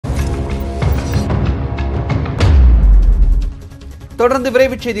தொடர்ந்து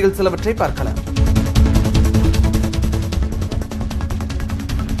விரைவுச் செய்திகள் சிலவற்றை பார்க்கலாம்.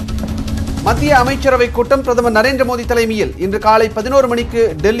 மத்திய அமைச்சரவை கூட்டம் பிரதமர் நரேந்திர மோடி தலைமையில் இன்று காலை 11 மணிக்கு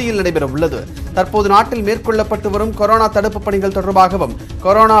டெல்லியில் நடைபெற உள்ளது. தற்போது நாட்டில் மேற்கொள்ளப்பட்டு வரும் கொரோனா தடுப்பு பணிகள் தொடர்பாகவும்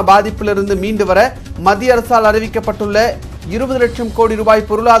கொரோனா பாதிப்பிலிருந்து மீண்டு வர மத்திய அரசால் அறிவிக்கப்பட்டுள்ள 20 லட்சம் கோடி ரூபாய்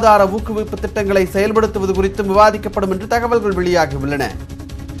பொருளாதார ஊக்குவிப்பு திட்டங்களை செயல்படுத்துவது குறித்தும் விவாதிக்கப்படும் என்று தகவல்கள் வெளியாகியுள்ளன.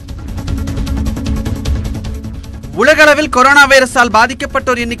 உலகளவில் கொரோனா வைரஸால்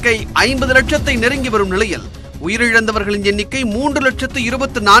பாதிக்கப்பட்டோர் எண்ணிக்கை 50 லட்சத்தை நெருங்கி வரும் நிலையில் உயிரிழந்தவர்களின் எண்ணிக்கை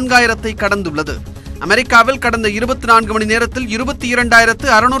 3,24,000 கடந்துள்ளது. அமெரிக்காவில் கடந்த 24 மணி நேரத்தில்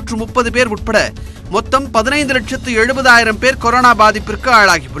 22,630 பேர் உட்பட மொத்தம் 15,70,000 பேர் கொரோனா பாதிப்பிற்கு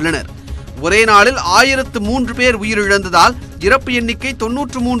ஆளாகியுள்ளனர். ஒரே நாளில் 1003 பேர் உயிரிழந்ததால் இறப்பு எண்ணிக்கை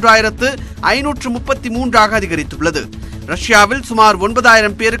 93,533 அதிகரித்துள்ளது. ரஷ்யாவில் சுமார்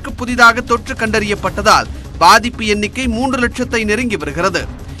 9,000 பேருக்கு புதிதாக தொற்று கண்டறியப்பட்டதால் பாதிப்பு எண்ணிக்கை 3 லட்சத்தை நெருங்கி வருகிறது.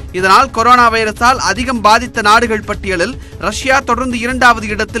 இதனால் கொரோனா வைரஸால் அதிகம் பாதித்த நாடுகள் பட்டியலில் ரஷ்யா தொடர்ந்து 2வது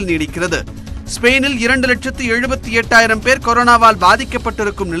இடத்தில் நீடிக்கிறது. ஸ்பெயினில் 2,78,000 பேர் கொரோனாவால்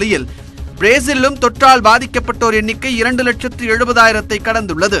பாதிக்கப்பட்டிருக்கும் நிலையில் பிரேசிலும் தொற்றால் பாதிக்கப்பட்டோர் எண்ணிக்கை 2,70,000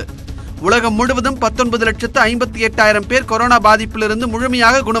 கடந்துள்ளது. உலகம் முழுவதும் 19,58,000 பேர் கொரோனா பாதிப்பிலிருந்து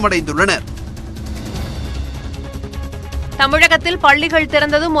முழுமையாக குணமடைந்துள்ளனர். தமிழகத்தில் பள்ளிகள்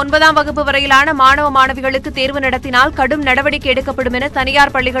திறந்ததும் 9ஆம் வகுப்பு வரையிலான மாணவ மாணவிகளுக்கு தேர்வு நடத்தினால் கடும் நடவடிக்கை எடுக்கப்படும் என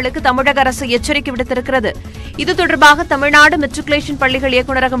தனியார் பள்ளிகளுக்கு தமிழக அரசு எச்சரிக்கை விடுத்திருக்கிறது. இது தொடர்பாக தமிழ்நாடு மெட்ரிகுலேஷன் பள்ளிகள்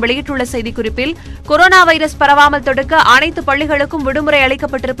இயக்குநரகம் வெளியிட்டுள்ள செய்திக்குறிப்பில் கொரோனா வைரஸ் பரவாமல் தடுக்க அனைத்து பள்ளிகளுக்கும் விடுமுறை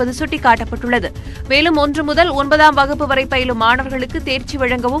அளிக்கப்பட்டிருப்பது சுட்டிக்காட்டப்பட்டுள்ளது. மேலும் 1 முதல் 9ஆம் வகுப்பு வரை பயிலும் மாணவர்களுக்கு தேர்ச்சி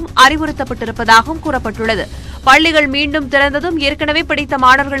வழங்கவும் அறிவுறுத்தப்பட்டிருப்பதாகவும் கூறப்பட்டுள்ளது. பள்ளிகள் மீண்டும் திறந்ததும் ஏற்கனவே படித்த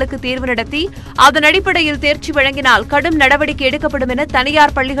மாணவர்களுக்கு தேர்வு நடத்தி அதன் அடிப்படையில் தேர்ச்சி வழங்கினால் கடும் நடவடிக்கை எடுக்கப்படும் என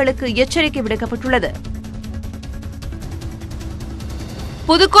தனியார் பள்ளிகளுக்கு எச்சரிக்கை விடுக்கப்பட்டுள்ளது.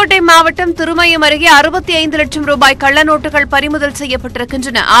 புதுக்கோட்டை மாவட்டம் திருமயம் அருகே 65 லட்சம் ரூபாய் கள்ள நோட்டுகள் பறிமுதல்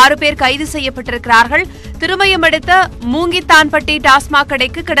செய்யப்பட்டிருக்கின்றன. 6 பேர் கைது செய்யப்பட்டிருக்கிறார்கள். திருமயம் அடுத்த மூங்கித்தான்பட்டி டாஸ்மாக்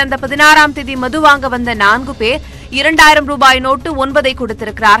கடைக்கு கடந்த 16ஆம் தேதி மது வாங்க வந்த 4 பேர் 2000 ரூபாய் நோட்டு 9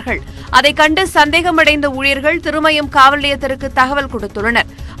 கொடுத்திருக்கிறார்கள். அதை கண்டு சந்தேகமடைந்த ஊழியர்கள் திருமயம் காவல் நிலையத்திற்கு தகவல்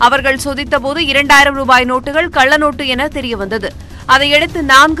கொடுத்துள்ளனர். அவர்கள் சோதித்தபோது 2000 ரூபாய் நோட்டுகள் கள்ள நோட்டு என தெரியவந்தது. அதையடுத்து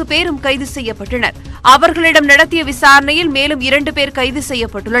 4 பேரும் கைது செய்யப்பட்டனர். அவர்களிடம் நடத்திய விசாரணையில் மேலும் 2 பேர் கைது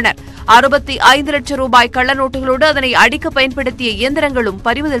செய்யப்பட்டுள்ளனர். 65 லட்சம் ரூபாய் கள்ள நோட்டுகளோடு அதனை அடிக்க பயன்படுத்திய இயந்திரங்களும்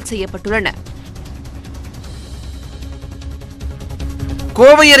பறிமுதல் செய்யப்பட்டுள்ளன.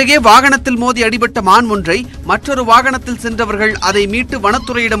 கோவை அருகே வாகனத்தில் மோதி அடிபட்ட மான் ஒன்றை மற்றொரு வாகனத்தில் சென்றவர்கள் அதை மீட்டு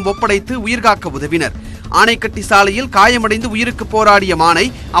வனத்துறையிடம் ஒப்படைத்து உயிர்காக்க உதவினர். ஆனைக்கட்டி சாலையில் காயமடைந்து உயிருக்கு போராடிய மானை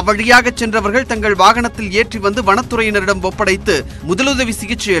அவ்வழியாக சென்றவர்கள் தங்கள் வாகனத்தில் ஏற்றி வந்து வனத்துறையினரிடம் ஒப்படைத்து முதலுதவி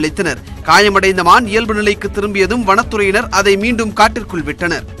சிகிச்சை அளித்தனர். காயமடைந்த மான் இயல்பு நிலைக்கு திரும்பியதும் வனத்துறையினர் அதை மீண்டும் காட்டிற்குள்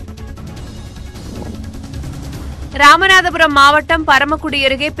விட்டனர். ராமநாதபுரம் மாவட்டம் பரமக்குடி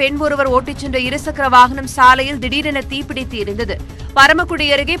அருகே பெண் ஒருவர் ஓட்டிச் சென்ற இருசக்கர வாகனம் சாலையில் திடீரென தீப்பிடித்து எரிந்தது. பரமக்குடி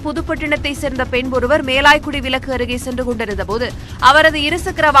அருகே புதுப்பட்டினத்தை சேர்ந்த பெண் ஒருவர் மேலாய்க்குடி விலக்கு அருகே சென்று கொண்டிருந்தபோது அவரது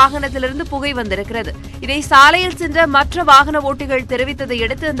இருசக்கர வாகனத்திலிருந்து புகை வந்திருக்கிறது. இதை சாலையில் சென்ற மற்ற வாகன ஓட்டிகள் தெரிவித்ததை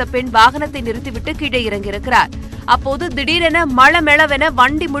அடுத்து அந்த பெண் வாகனத்தை நிறுத்திவிட்டு கீழே இறங்கியிருக்கிறார். அப்போது திடீரென மளமெளவென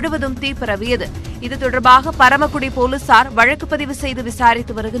வண்டி முழுவதும் தீ பரவியது. இது தொடர்பாக பரமக்குடி போலீசார் வழக்கு பதிவு செய்து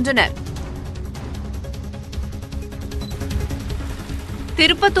விசாரித்து வருகின்றனர்.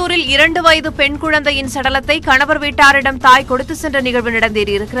 திருப்பத்தூரில் 2 வயது பெண் குழந்தையின் சடலத்தை கணவர் வீட்டாரிடம் தாய் கொடுத்து சென்ற நிகழ்வு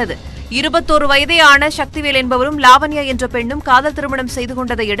நடந்தேறியிருக்கிறது. 21 வயதே ஆன சக்திவேல் என்பவரும் லாவண்யா என்ற பெண்ணும் காதல் திருமணம் செய்து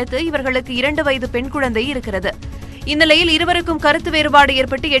கொண்டதை அடுத்து இவர்களுக்கு 2 வயது பெண் குழந்ை இருக்கிறது. இந்நிலையில் இருவருக்கும் கருத்து வேறுபாடு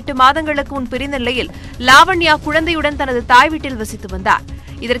ஏற்பட்டு 8 மாதங்களுக்கு முன் பிரிந்த நிலையில் லாவண்யா குழந்தையுடன் தனது தாய் வீட்டில் வசித்து வந்தார்.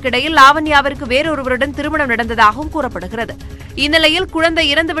 இதற்கிடையில் லாவண்யாவிற்கு வேறொருவருடன் திருமணம் நடந்ததாகவும் கூறப்படுகிறது. இந்நிலையில் குழந்தை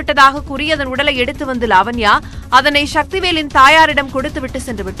இறந்துவிட்டதாக கூறி அதன் உடலை எடுத்து வந்து லாவண்யா அதனை சக்திவேலின் தாயாரிடம் கொடுத்துவிட்டு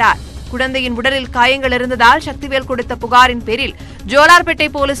சென்று விட்டார். குழந்தையின் உடலில் காயங்கள் இருந்ததால் சக்திவேல் கொடுத்த புகாரின் பேரில் ஜோலார்பேட்டை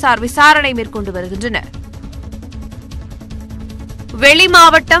போலீசார் விசாரணை மேற்கொண்டு வருகின்றனர். வெளி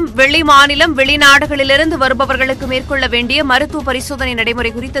மாவட்டம், வெளி மாநிலம், வெளிநாடுகளிலிருந்து வருபவர்களுக்கு மேற்கொள்ள வேண்டிய மருத்துவ பரிசோதனை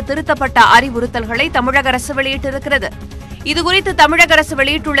நடைமுறை குறித்த திருத்தப்பட்ட அறிவுறுத்தல்களை தமிழக அரசு வெளியிட்டிருக்கிறது. இதுகுறித்து தமிழக அரசு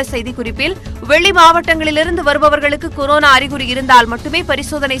வெளியிட்டுள்ள செய்திக்குறிப்பில் வெளி மாவட்டங்களிலிருந்து வருபவர்களுக்கு கொரோனா அறிகுறி இருந்தால் மட்டுமே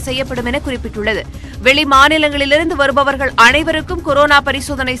பரிசோதனை செய்யப்படும் என குறிப்பிட்டுள்ளது. வெளி மாநிலங்களிலிருந்து வருபவர்கள் அனைவருக்கும் கொரோனா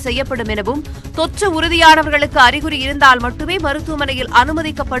பரிசோதனை செய்யப்படும் எனவும் தொற்று உறுதியானவர்களுக்கு அறிகுறி இருந்தால் மட்டுமே மருத்துவமனையில்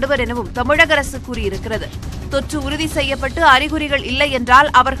அனுமதிக்கப்படுவர் எனவும் தமிழக அரசு கூறியிருக்கிறது. தொற்று உறுதி செய்யப்பட்டு அறிகுறிகள் இல்லை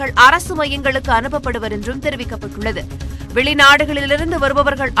என்றால் அவர்கள் அரசு மையங்களுக்கு அனுப்பப்படுவர் என்றும் தெரிவிக்கப்பட்டுள்ளது. வெளிநாடுகளிலிருந்து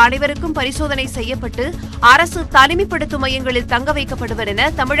வருபவர்கள் அனைவருக்கும் பரிசோதனை செய்யப்பட்டு அரசு தனிமைப்படுத்தும் மையங்களில் தங்க வைக்கப்படுவர் என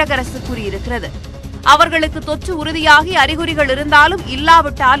தமிழக அரசு கூறியிருக்கிறது. அவர்களுக்கு தொற்று உறுதியாகி அறிகுறிகள் இருந்தாலும்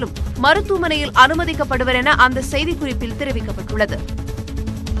இல்லாவிட்டாலும் மருத்துவமனையில் அனுமதிக்கப்படுவர் என அந்த செய்திக்குறிப்பில் தெரிவிக்கப்பட்டுள்ளது.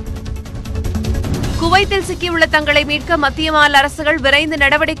 குவைத்தில் சிக்கியுள்ள தங்களை மீட்க மத்திய மாநில அரசுகள் விரைந்து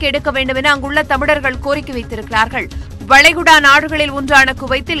நடவடிக்கை எடுக்க வேண்டும் என அங்குள்ள தமிழர்கள் கோரிக்கை வைத்திருக்கிறார்கள். வளைகுடா நாடுகளில் ஒன்றான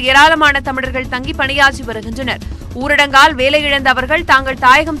குவைத்தில் ஏராளமான தமிழர்கள் தங்கி பணியாற்றி வருகின்றனர். ஊரடங்கால் வேலையிழந்த அவர்கள் தாங்கள்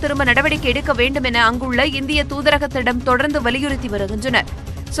தாயகம் திரும்ப நடவடிக்கை எடுக்க வேண்டும் என அங்குள்ள இந்திய தூதரகத்திடம் தொடர்ந்து வலியுறுத்தி வருகின்றனர்.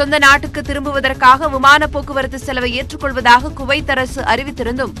 சொந்த நாட்டுக்கு திரும்புவதற்காக விமான போக்குவரத்து செலவை ஏற்றுக்கொள்வதாக குவைத் அரசு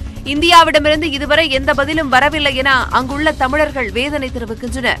அறிவித்திருந்தும் இந்தியாவிடமிருந்து இதுவரை எந்த பதிலும் வரவில்லை என அங்குள்ள தமிழர்கள் வேதனை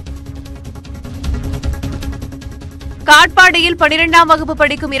தெரிவிக்கின்றனர். காட்பாடியில் 12ஆம் வகுப்பு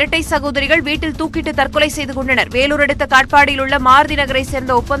படிக்கும் இரட்டை சகோதரிகள் வீட்டில் தூக்கிட்டு தற்கொலை செய்து கொண்டனர். வேலூர் அடுத்த காட்பாடியில் உள்ள மாருதி நகரை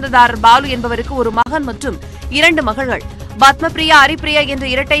சேர்ந்த ஒப்பந்ததாரர் பாலு என்பவருக்கு ஒரு மகன் மற்றும் 2 மகள்கள். பத்மபிரியா, ஹரிப்பிரியா என்ற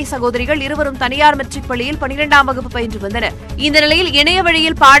இரட்டை சகோதரிகள் இருவரும் தனியார் மெட்ரிக் பள்ளியில் 12ஆம் வகுப்பு பயின்று வந்தனர். இந்த நிலையில் இணைய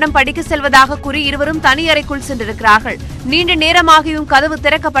வழியில் பாடம் படிக்க செல்வதாக கூறி இருவரும் தனி அறைக்குள் சென்றிருக்கிறார்கள். நீண்ட நேரமாகியும் கதவு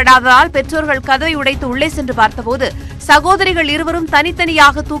திறக்கப்படாததால் பெற்றோர்கள் கதவை உடைத்து உள்ளே சென்று பார்த்தபோது சகோதரிகள் இருவரும்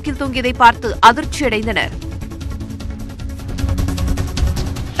தனித்தனியாக தூக்கில் தொங்கியதை பார்த்து அதிர்ச்சியடைந்தனர்.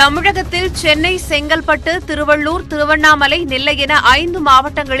 தமிழகத்தில் சென்னை, செங்கல்பட்டு, திருவள்ளூர், திருவண்ணாமலை, நெல்லை என 5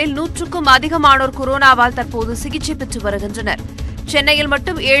 மாவட்டங்களில் 100க்கும் அதிகமானோர் கொரோனாவால் தற்போது சிகிச்சை பெற்று வருகின்றனர். சென்னையில்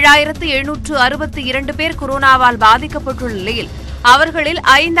மட்டும் 7762 பேர் கொரோனாவால் பாதிக்கப்பட்டுள்ள நிலையில் அவர்களில்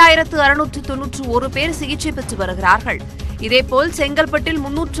 5691 பேர் சிகிச்சை பெற்று வருகிறார்கள். இதேபோல் செங்கல்பட்டில்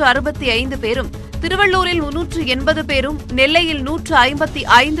 365 பேரும், திருவள்ளூரில் 380 பேரும், நெல்லையில்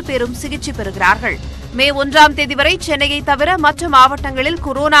 155 பேரும் சிகிச்சை பெறுகிறார்கள். மே 1ஆம் தேதி வரை சென்னையை தவிர மற்ற மாவட்டங்களில்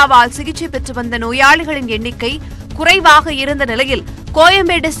கொரோனாவால் சிகிச்சை பெற்று வந்த நோயாளிகளின் எண்ணிக்கை குறைவாக இருந்த நிலையில்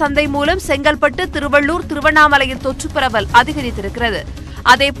கோயம்பேடு சந்தை மூலம் செங்கல்பட்டு, திருவள்ளூர், திருவண்ணாமலையில் தொற்று பரவல் அதிகரித்திருக்கிறது.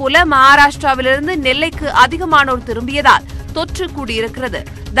 அதேபோல மகாராஷ்டிராவிலிருந்து நெல்லைக்கு அதிகமானோர் திரும்பியதால் தொற்று கூடியிருக்கிறது.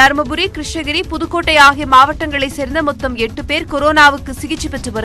 தருமபுரி, கிருஷ்ணகிரி, புதுக்கோட்டை ஆகிய மாவட்டங்களைச் சேர்ந்த மொத்தம் 8 பேர் கொரோனாவுக்கு சிகிச்சை பெற்று